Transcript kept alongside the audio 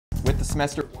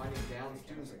semester winding down.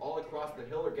 Students all across the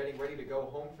hill are getting ready to go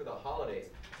home for the holidays.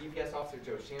 DPS Officer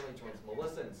Joe Shanley joins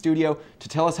Melissa in the studio to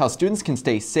tell us how students can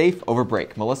stay safe over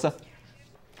break. Melissa?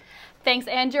 Thanks,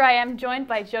 Andrew. I am joined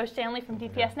by Joe Shanley from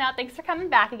DPS Now. Thanks for coming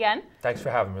back again. Thanks for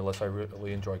having me, Melissa. I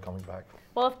really enjoy coming back.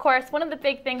 Well, of course, one of the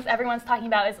big things everyone's talking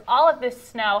about is all of this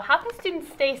snow. How can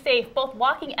students stay safe, both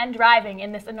walking and driving,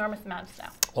 in this enormous amount of snow?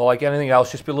 Well, like anything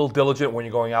else, just be a little diligent when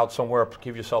you're going out somewhere.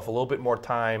 Give yourself a little bit more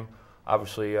time.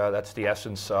 Obviously, that's the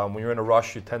essence. When you're in a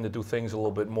rush, you tend to do things a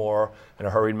little bit more in a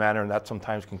hurried manner, and that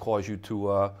sometimes can cause you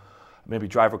to maybe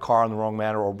drive a car in the wrong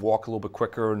manner or walk a little bit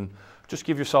quicker. And just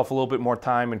give yourself a little bit more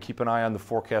time and keep an eye on the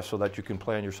forecast so that you can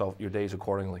plan your days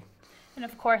accordingly. And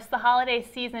of course, the holiday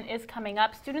season is coming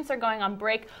up. Students are going on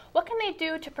break. What can they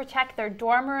do to protect their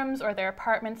dorm rooms or their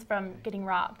apartments from getting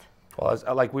robbed? Well,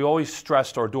 like we always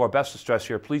stressed, or do our best to stress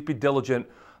here, please be diligent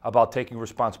about taking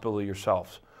responsibility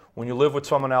yourselves. When you live with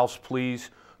someone else, please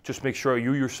just make sure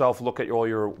you yourself look at all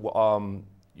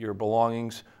your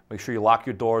belongings. Make sure you lock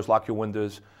your doors, lock your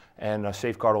windows, and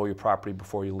safeguard all your property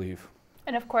before you leave.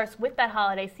 And of course, with that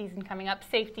holiday season coming up,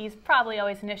 safety is probably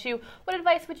always an issue. What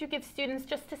advice would you give students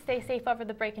just to stay safe over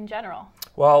the break in general?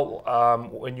 Well,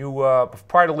 when you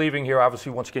prior to leaving here,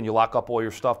 obviously, once again, you lock up all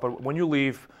your stuff. But when you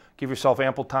leave, give yourself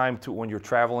ample time to when you're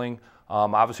traveling.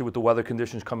 Obviously, with the weather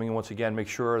conditions coming in, once again, make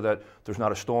sure that there's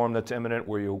not a storm that's imminent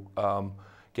where you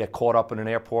get caught up in an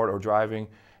airport or driving.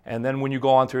 And then when you go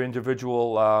on to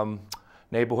individual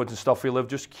neighborhoods and stuff where you live,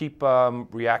 just keep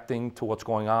reacting to what's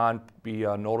going on, be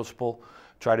noticeable,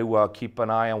 try to keep an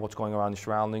eye on what's going on around the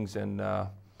surroundings, and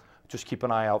just keep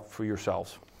an eye out for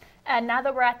yourselves. And now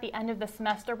that we're at the end of the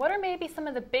semester, what are maybe some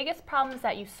of the biggest problems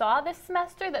that you saw this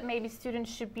semester that maybe students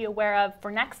should be aware of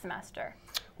for next semester?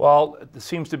 Well, it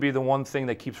seems to be the one thing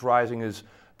that keeps rising is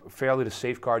fairly to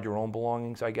safeguard your own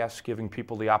belongings, I guess, giving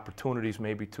people the opportunities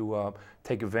maybe to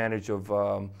take advantage of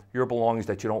your belongings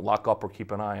that you don't lock up or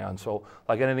keep an eye on. So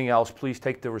like anything else, please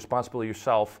take the responsibility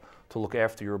yourself to look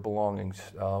after your belongings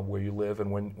where you live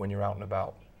and when you're out and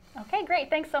about. Okay, great.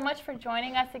 Thanks so much for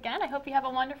joining us again. I hope you have a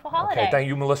wonderful holiday. Okay, thank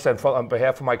you, Melissa. And on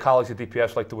behalf of my colleagues at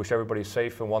DPS, I'd like to wish everybody a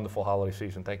safe and wonderful holiday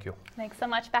season. Thank you. Thanks so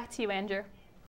much. Back to you, Andrew.